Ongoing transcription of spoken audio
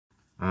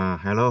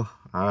Hello,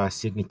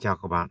 xin kính chào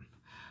các bạn.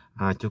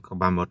 Chúc các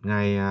bạn một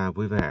ngày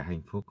vui vẻ,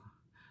 hạnh phúc,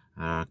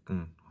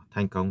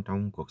 thành công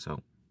trong cuộc sống.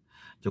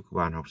 Chúc các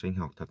bạn học sinh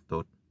học thật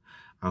tốt.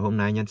 Hôm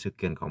nay nhân sự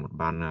kiện có một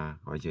bạn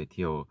có giới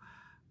thiệu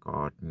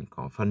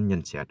có phần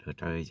nhận xét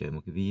ở dưới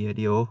một cái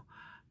video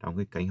trong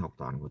cái kênh học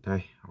toán của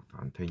thầy, học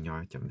toán thầy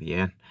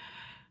nhoi.vn.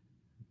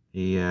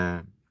 Thì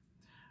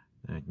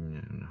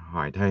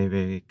hỏi thầy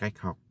về cách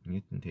học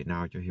như thế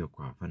nào cho hiệu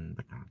quả phần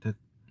bất đẳng thức.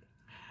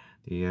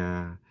 Thì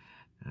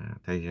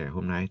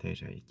hôm nay thầy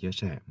sẽ chia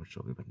sẻ một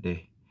số cái vấn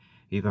đề.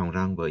 Hy vọng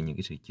rằng với những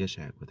cái sự chia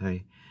sẻ của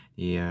thầy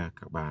thì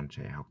các bạn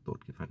sẽ học tốt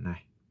cái phần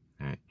này.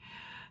 Đấy.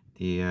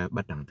 Thì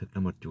bất đẳng thức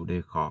là một chủ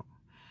đề khó,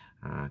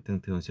 thường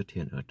thường xuất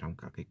hiện ở trong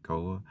các cái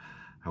câu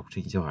học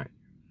sinh giỏi,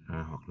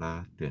 hoặc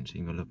là tuyển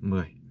sinh vào lớp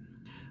 10,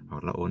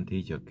 hoặc là ôn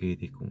thi giữa kỳ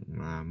thì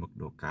cũng là mức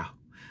độ cao.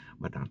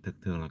 Bất đẳng thức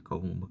thường là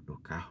câu mức độ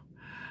cao.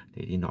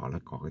 Thế thì nó là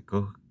có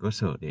cái cơ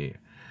sở để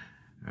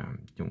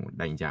chúng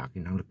đánh giá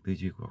cái năng lực tư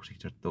duy của học sinh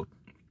rất tốt.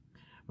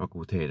 Và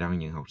cụ thể rằng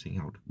những học sinh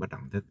học được bất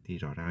đẳng thức thì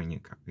rõ ràng những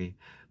các cái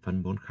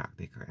phân môn khác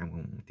thì các em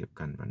cũng tiếp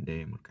cận vấn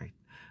đề một cách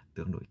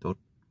tương đối tốt,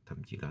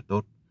 thậm chí là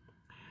tốt.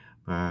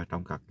 Và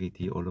trong các kỳ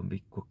thi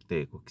Olympic quốc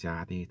tế quốc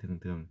gia thì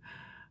thường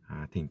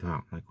thỉnh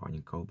thoảng lại có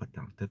những câu bất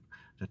đẳng thức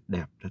rất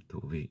đẹp, rất thú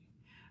vị,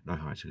 đòi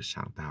hỏi sự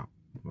sáng tạo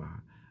và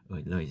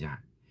ở lời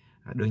giải.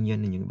 Đương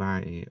nhiên những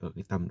bài ở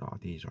cái tầm đó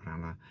thì rõ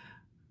ràng là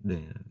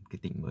để cái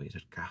tính mới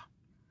rất cao.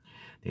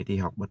 Thế thì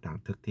học bất đẳng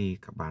thức thì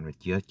các bạn phải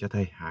chia cho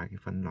thầy hai cái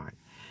phân loại,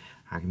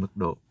 hai cái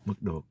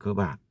mức độ cơ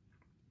bản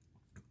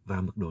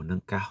và mức độ nâng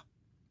cao.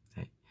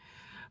 Đấy.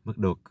 Mức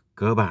độ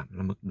cơ bản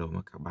là mức độ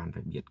mà các bạn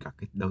phải biết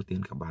đầu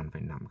tiên các bạn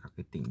phải nắm các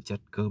cái tính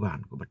chất cơ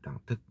bản của bất đẳng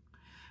thức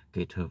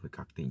kết hợp với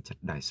các tính chất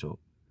đại số,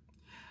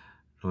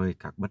 rồi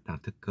các bất đẳng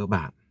thức cơ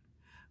bản,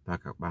 và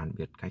các bạn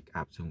biết cách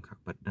áp dụng các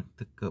bất đẳng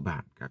thức cơ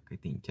bản, các cái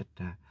tính chất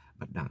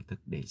bất đẳng thức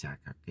để giải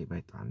các cái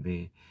bài toán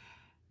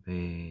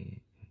về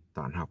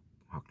toán học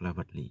hoặc là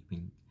vật lý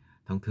mình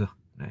thông thường.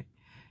 Đấy.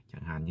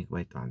 Chẳng hạn như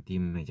bài toán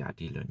tìm giá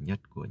trị lớn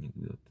nhất của những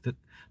biểu thức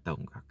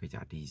tổng các cái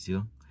giá trị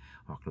dương,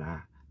 hoặc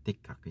là tích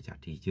các cái giá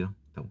trị dương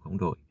tổng không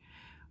đổi,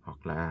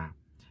 hoặc là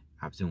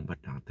áp dụng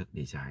bất đẳng thức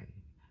để giải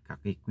các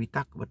cái quy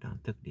tắc bất đẳng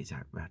thức để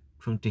giải bài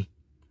phương trình.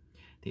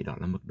 Thì đó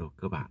là mức độ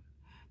cơ bản.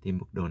 Thì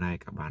mức độ này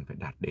các bạn phải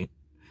đạt đến.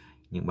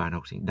 Những bạn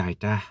học sinh đại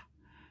trà,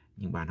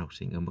 những bạn học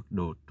sinh ở mức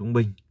độ trung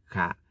bình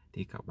khá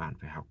thì các bạn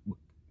phải học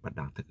bất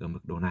đẳng thức ở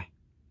mức độ này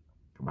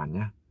các bạn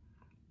nhé.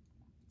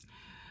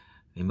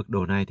 Cái mức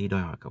độ này thì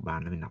đòi hỏi các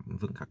bạn là phải nắm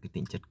vững các cái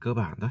tính chất cơ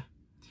bản thôi,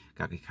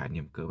 các cái khái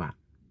niệm cơ bản.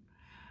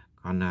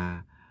 Còn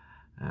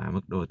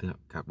mức độ thứ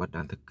các bất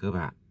đẳng thức cơ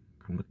bản.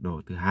 Còn mức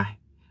độ thứ hai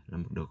là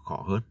mức độ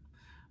khó hơn,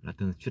 là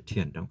thường xuất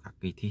hiện trong các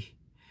kỳ thi.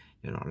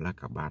 Do đó là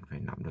các bạn phải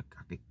nắm được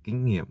các cái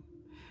kinh nghiệm,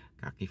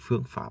 các cái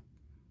phương pháp,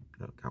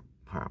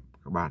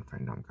 các bạn phải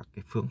nắm các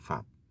cái phương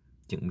pháp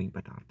chứng minh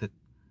bất đẳng thức.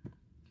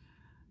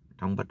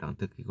 Trong bất đẳng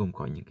thức thì gồm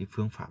có những cái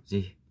phương pháp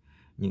gì,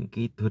 những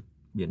kỹ thuật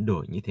biến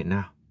đổi như thế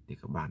nào thì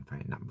các bạn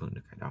phải nắm vững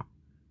được cái đó.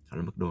 Đó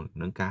là mức độ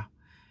nâng cao.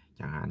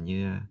 Chẳng hạn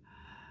như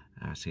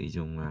sử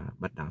dụng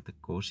bất đẳng thức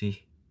Cauchy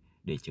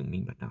để chứng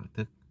minh bất đẳng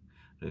thức,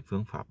 rồi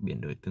phương pháp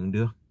biến đổi tương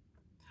đương,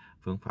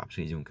 phương pháp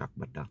sử dụng các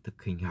bất đẳng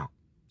thức hình học,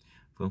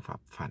 phương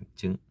pháp phản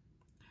chứng,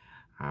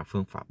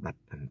 phương pháp đặt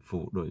ẩn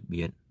phủ đổi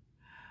biến,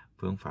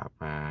 phương pháp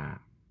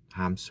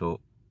hàm số,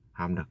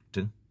 hàm đặc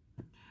trưng,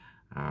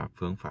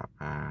 phương pháp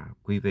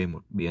quy về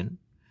một biến,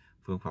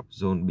 phương pháp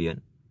dồn biến,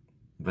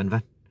 vân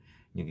vân.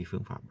 Những cái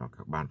phương pháp đó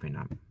các bạn phải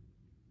nắm.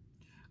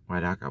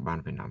 Ngoài ra các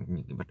bạn phải nắm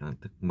những cái bất đẳng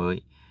thức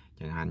mới,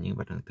 chẳng hạn như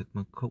bất đẳng thức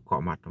mà không có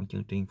mặt trong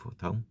chương trình phổ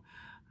thông,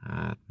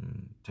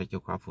 sách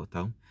giáo khoa phổ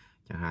thông,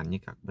 chẳng hạn như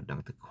các bất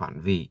đẳng thức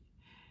khoản vĩ,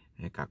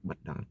 các bất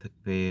đẳng thức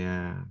về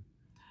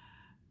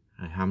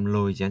hàm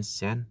lôi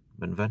Jensen,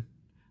 vân vân,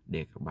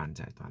 để các bạn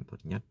giải toán tốt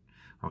nhất.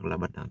 Hoặc là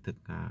bất đẳng thức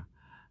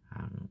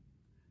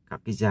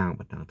các cái dạng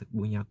bất đẳng thức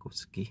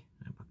Bunyakovsky,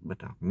 bất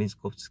đẳng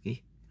Minkowski.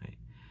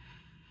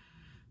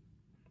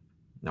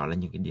 Đó là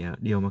những cái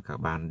điều mà các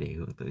bạn để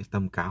hướng tới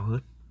tầm cao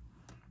hơn.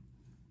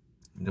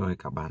 Rồi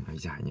các bạn phải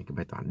giải những cái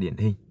bài toán điển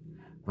hình,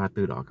 và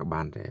từ đó các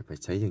bạn sẽ phải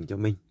xây dựng cho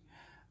mình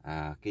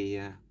các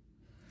cái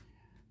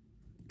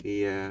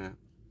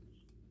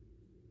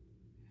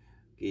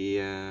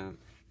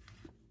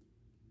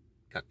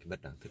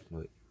bất đẳng thức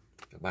mới.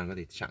 Các bạn có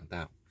thể sáng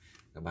tạo,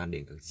 các bạn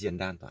đến các diễn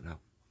đàn toán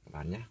học các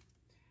bạn nhé,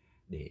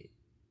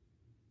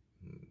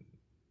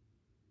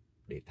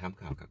 để tham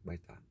khảo các bài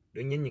toán.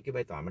 Đương nhiên những cái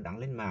bài toán mà đăng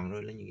lên mạng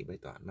rồi là những cái bài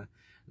toán mà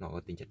nó có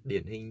tính chất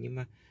điển hình, nhưng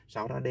mà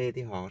sau ra đề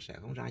thì họ sẽ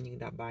không ra những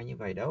đáp bài như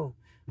vậy đâu,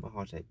 mà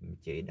họ sẽ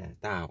chế để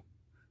tạo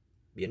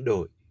biến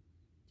đổi.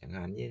 Chẳng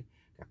hạn như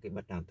các cái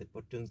bất đẳng thức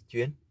vào trường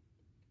chuyên,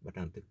 bất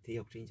đẳng thức thi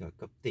học sinh giỏi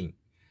cấp tỉnh,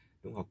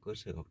 trung học cơ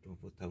sở hoặc trung học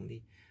phổ thông,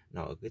 thì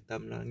nó ở cái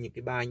tầm là những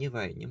cái bài như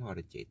vậy, nhưng họ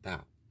đã chế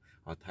tạo,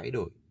 họ thay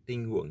đổi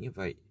tình huống như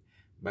vậy,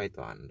 bài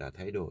toán đã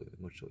thay đổi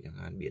một số, chẳng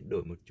hạn biến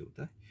đổi một chút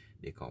thôi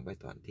để có bài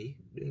toán thi.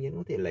 Đương nhiên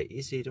có thể lấy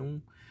easy trong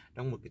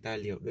một cái tài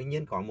liệu. Đương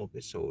nhiên có một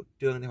cái số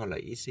trường thì họ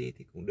lấy easy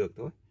thì cũng được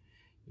thôi.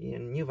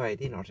 Như vậy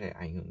thì nó sẽ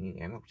ảnh hưởng những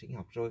em học sinh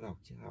học rồi vào học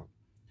chưa học.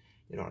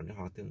 do đó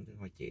họ thường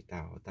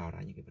họ tạo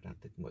ra những cái bất đẳng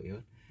thức mới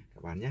hơn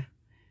các bạn nhé.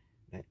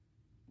 Đấy,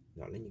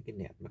 đó là những cái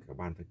nét mà các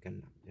bạn phải cân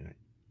nhắc như vậy.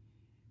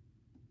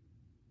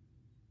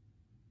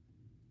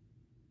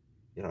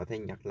 Do đó thầy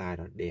nhắc lại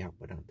đó, để học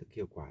bất đẳng thức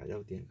hiệu quả,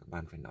 đầu tiên các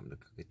bạn phải nắm được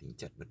các cái tính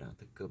chất bất đẳng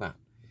thức cơ bản,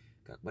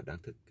 các bất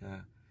đẳng thức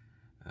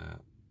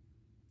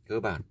cơ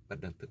bản,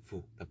 bất đẳng thức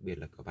phụ, đặc biệt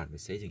là các bạn phải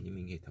xây dựng cho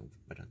mình hệ thống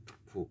bất đẳng thức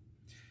phụ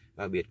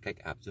và biết cách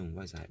áp dụng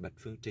và giải bật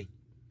phương trình,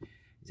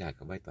 giải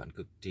các bài toán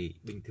cực trị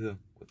bình thường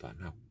của toán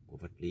học, của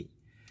vật lý.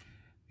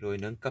 Rồi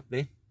nâng cấp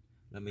lên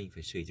là mình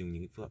phải sử dụng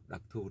những phương pháp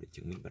đặc thù để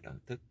chứng minh bất đẳng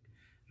thức,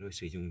 rồi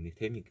sử dụng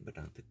thêm những cái bất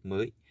đẳng thức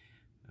mới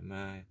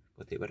mà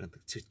có thể bất đẳng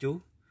thức sư chú,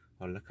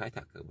 hoặc là khai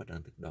thác các bất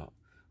đẳng thức đó,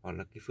 hoặc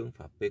là cái phương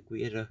pháp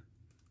PQR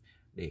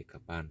để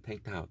các bạn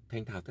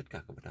thanh thạo tất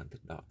cả các bất đẳng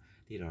thức đó.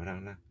 Thì rõ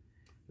ràng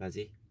là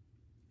gì?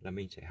 Là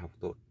mình sẽ học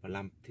tốt và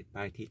làm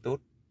bài thi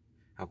tốt,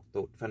 học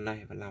tốt phần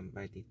này và làm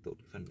bài thi tốt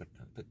phần bất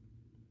đẳng thức.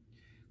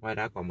 Ngoài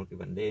ra có một cái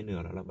vấn đề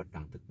nữa, đó là bất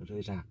đẳng thức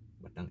rơi rạc,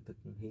 bất đẳng thức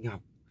hình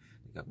học,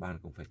 thì các bạn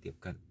cũng phải tiếp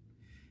cận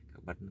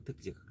các bất đẳng thức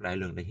giữa các đại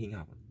lượng đầy hình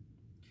học.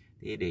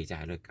 Thì để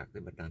giải được các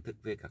cái bất đẳng thức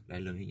về các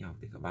đại lượng hình học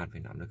thì các bạn phải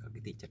nắm được các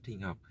cái tính chất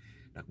hình học,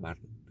 đặc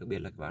biệt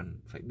là các bạn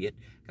phải biết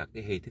các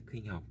cái hệ thức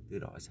hình học, từ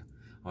đó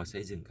họ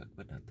xây dựng các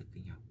bất đẳng thức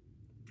hình học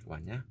các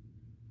bạn nhé.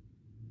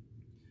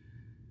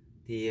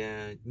 Thì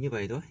như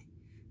vậy thôi.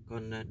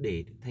 Còn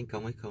để thành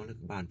công hay không là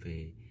các bạn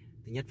phải,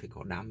 thứ nhất phải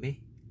có đam mê,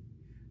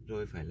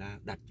 rồi phải là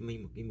đặt cho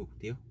mình một cái mục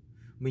tiêu.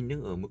 Mình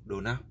đang ở mức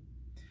độ nào?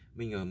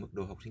 Mình ở mức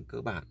độ học sinh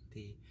cơ bản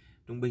thì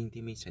trung bình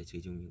thì mình sẽ sử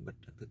dụng những bất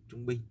đẳng thức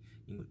trung bình,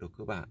 những mức độ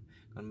cơ bản.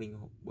 Còn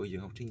mình bồi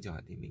dưỡng học sinh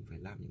giỏi thì mình phải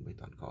làm những bài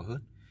toán khó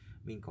hơn.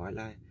 Mình coi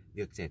là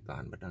việc giải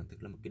toán bất đẳng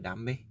thức là một cái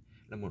đam mê,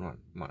 là một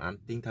món ăn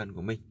tinh thần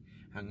của mình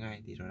hàng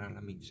ngày, thì rõ ràng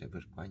là mình sẽ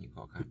vượt qua những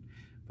khó khăn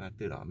và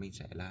từ đó mình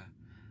sẽ là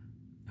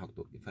học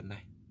tốt cái phần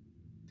này.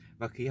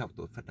 Và khi học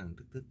tốt bất đẳng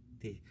thức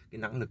thì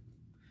cái năng lực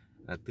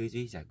tư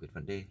duy giải quyết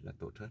vấn đề là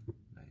tốt hơn.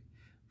 Đấy.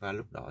 Và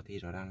lúc đó thì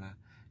rõ ràng là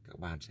các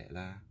bạn sẽ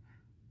là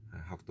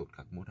học tốt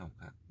các môn học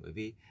khác, bởi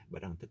vì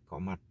bất đẳng thức có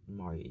mặt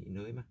mọi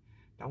nơi mà,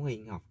 trong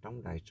hình học,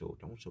 trong đại số,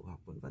 trong số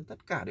học vân vân,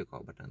 tất cả đều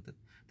có bất đẳng thức,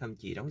 thậm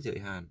chí trong giới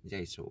hạn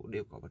dãy số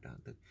đều có bất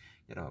đẳng thức.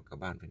 Do đó các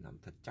bạn phải nắm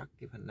thật chắc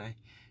cái phần này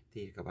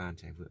thì các bạn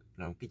sẽ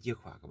là một cái chìa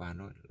khóa các bạn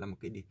rồi, là một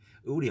cái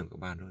ưu điểm của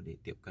bạn rồi để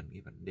tiếp cận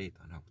cái vấn đề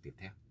toán học tiếp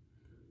theo.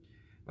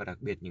 Và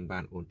đặc biệt những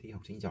bạn ôn thi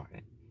học sinh giỏi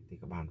ấy, thì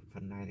các bạn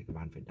phần này thì các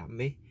bạn phải đam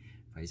mê,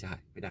 phải giải,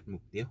 phải đặt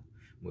mục tiêu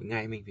mỗi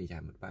ngày mình phải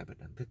giải một bài bất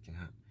đẳng thức chẳng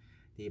hạn,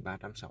 thì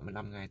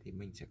 365 ngày thì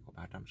mình sẽ có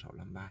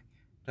 365 bài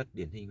rất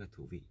điển hình và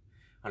thú vị.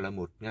 Hoặc là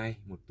một ngày,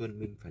 một tuần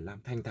mình phải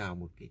làm thành thạo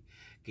một cái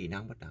kỹ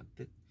năng bất đẳng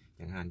thức,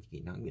 chẳng hạn kỹ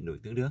năng biến đổi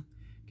tương đương,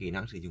 kỹ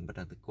năng sử dụng bất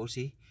đẳng thức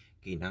Cauchy,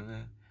 kỹ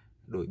năng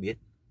đổi biến,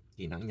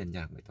 kỹ năng nhận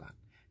dạng bài toán.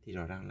 Thì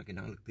rõ ràng là cái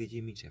năng lực tư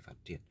duy mình sẽ phát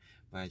triển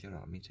và do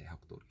đó mình sẽ học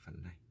tốt cái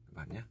phần này các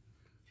bạn nhé.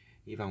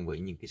 Hy vọng với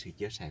những cái sự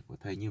chia sẻ của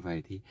thầy như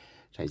vậy thì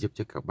sẽ giúp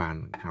cho các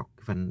bạn học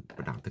cái phần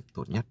bất đẳng thức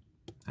tốt nhất.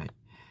 Đấy.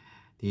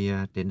 Thì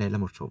trên đây là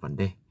một số vấn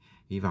đề,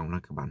 hy vọng là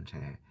các bạn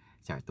sẽ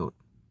giải tốt.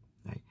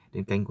 Đấy.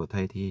 Đến kênh của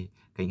thầy thì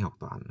kênh học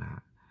toán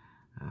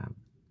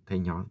thầy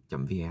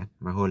nhỏ.vn,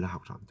 mà hồi là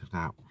học toán thực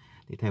thạo,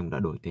 thì thầy cũng đã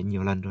đổi tên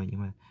nhiều lần rồi, nhưng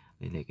mà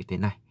lấy cái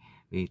tên này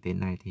vì tên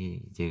này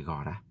thì dễ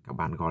gõ ra, các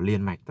bạn gõ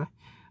liền mạch thôi,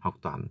 học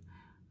toán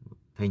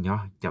thầy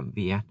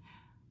nhỏ.vn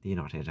thì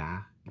nó sẽ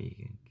ra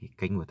cái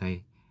kênh của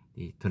thầy,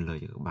 thì thuận lợi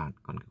cho các bạn.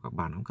 Còn các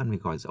bạn không cần phải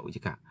gọi dấu gì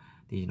cả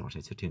thì nó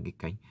sẽ xuất hiện cái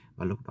kênh,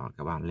 và lúc đó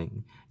các bạn lên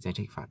danh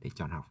sách phát để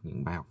chọn học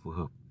những bài học phù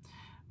hợp.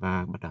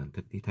 Và bất đẳng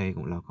thức thì thầy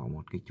cũng là có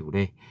một cái chủ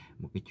đề,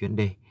 một cái chuyên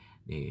đề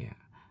để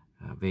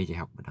về dạy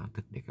học bất đẳng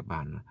thức để các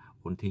bạn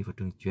ôn thi vào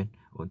trường chuyên,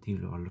 ôn thi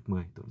vào lớp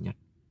 10 tốt nhất.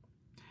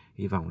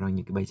 Hy vọng rằng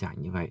những cái bài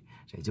giảng như vậy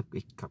sẽ giúp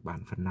ích các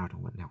bạn phần nào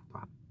trong vấn đề học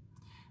toán.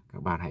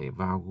 Các bạn hãy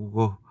vào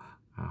Google,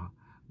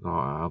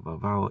 gõ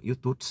vào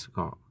YouTube,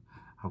 gõ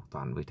học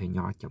toán với thầy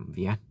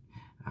nhỏ.vn,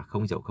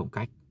 không dấu không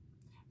cách,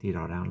 thì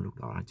rõ ràng lúc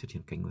đó là xuất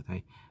hiện kênh của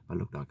thầy, và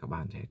lúc đó các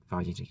bạn sẽ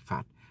vào danh sách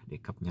phát để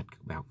cập nhật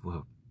các bài học phù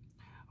hợp.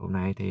 Hôm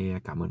nay thì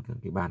cảm ơn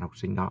các bạn học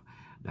sinh đó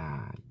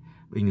đã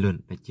bình luận,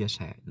 đã chia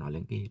sẻ, nói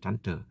lên cái trăn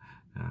trở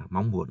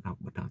mong muốn học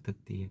bất đẳng thức.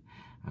 Thì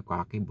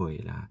qua cái buổi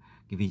là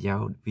cái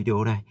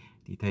video này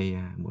thì thầy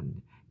muốn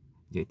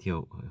giới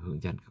thiệu,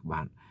 hướng dẫn các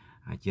bạn,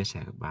 chia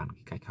sẻ các bạn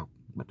cái cách học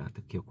bất đẳng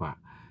thức hiệu quả.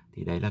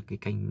 Thì đấy là cái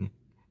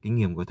kinh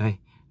nghiệm của thầy,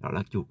 đó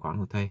là chủ quan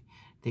của thầy.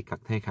 Thì các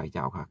thầy khác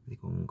giáo khác thì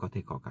cũng có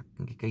thể có các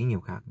cái kinh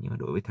nghiệm khác, nhưng mà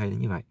đối với thầy là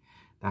như vậy,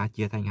 ta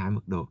chia thành hai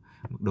mức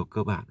độ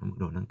cơ bản và mức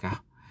độ nâng cao.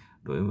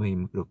 Đối với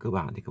mức độ cơ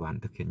bản thì các bạn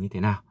thực hiện như thế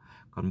nào,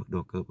 còn mức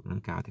độ cơ bản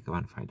nâng cao thì các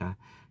bạn phải là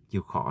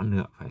chịu khó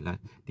nữa, phải là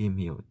tìm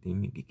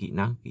những cái kỹ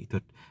năng, kỹ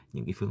thuật,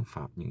 những cái phương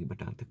pháp, những cái bất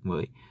đẳng thức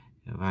mới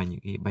và những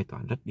cái bài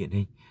toán rất điển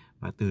hình,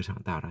 và từ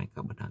sáng tạo ra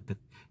các bất đẳng thức.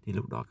 Thì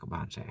lúc đó các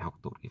bạn sẽ học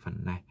tốt cái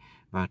phần này,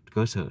 và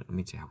cơ sở là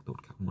mình sẽ học tốt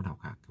các môn học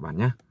khác các bạn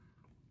nhé.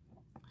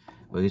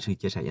 Với cái sự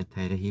chia sẻ như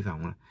thế thì hy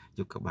vọng là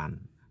giúp các bạn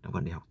trong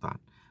vấn đề học toán,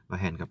 và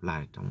hẹn gặp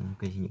lại trong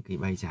những cái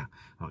bài giảng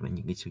hoặc là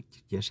những cái sự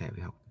chia sẻ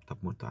về học tập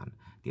môn toán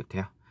tiếp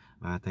theo.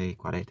 Và thầy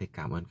qua đây thầy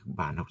cảm ơn các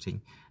bạn học sinh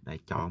đã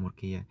cho một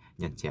cái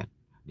nhận xét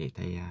để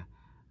thầy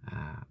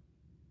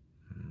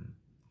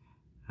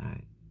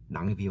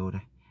đăng cái video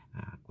này.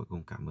 Cuối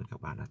cùng cảm ơn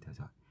các bạn đã theo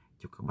dõi.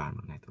 Chúc các bạn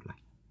một ngày tốt lành.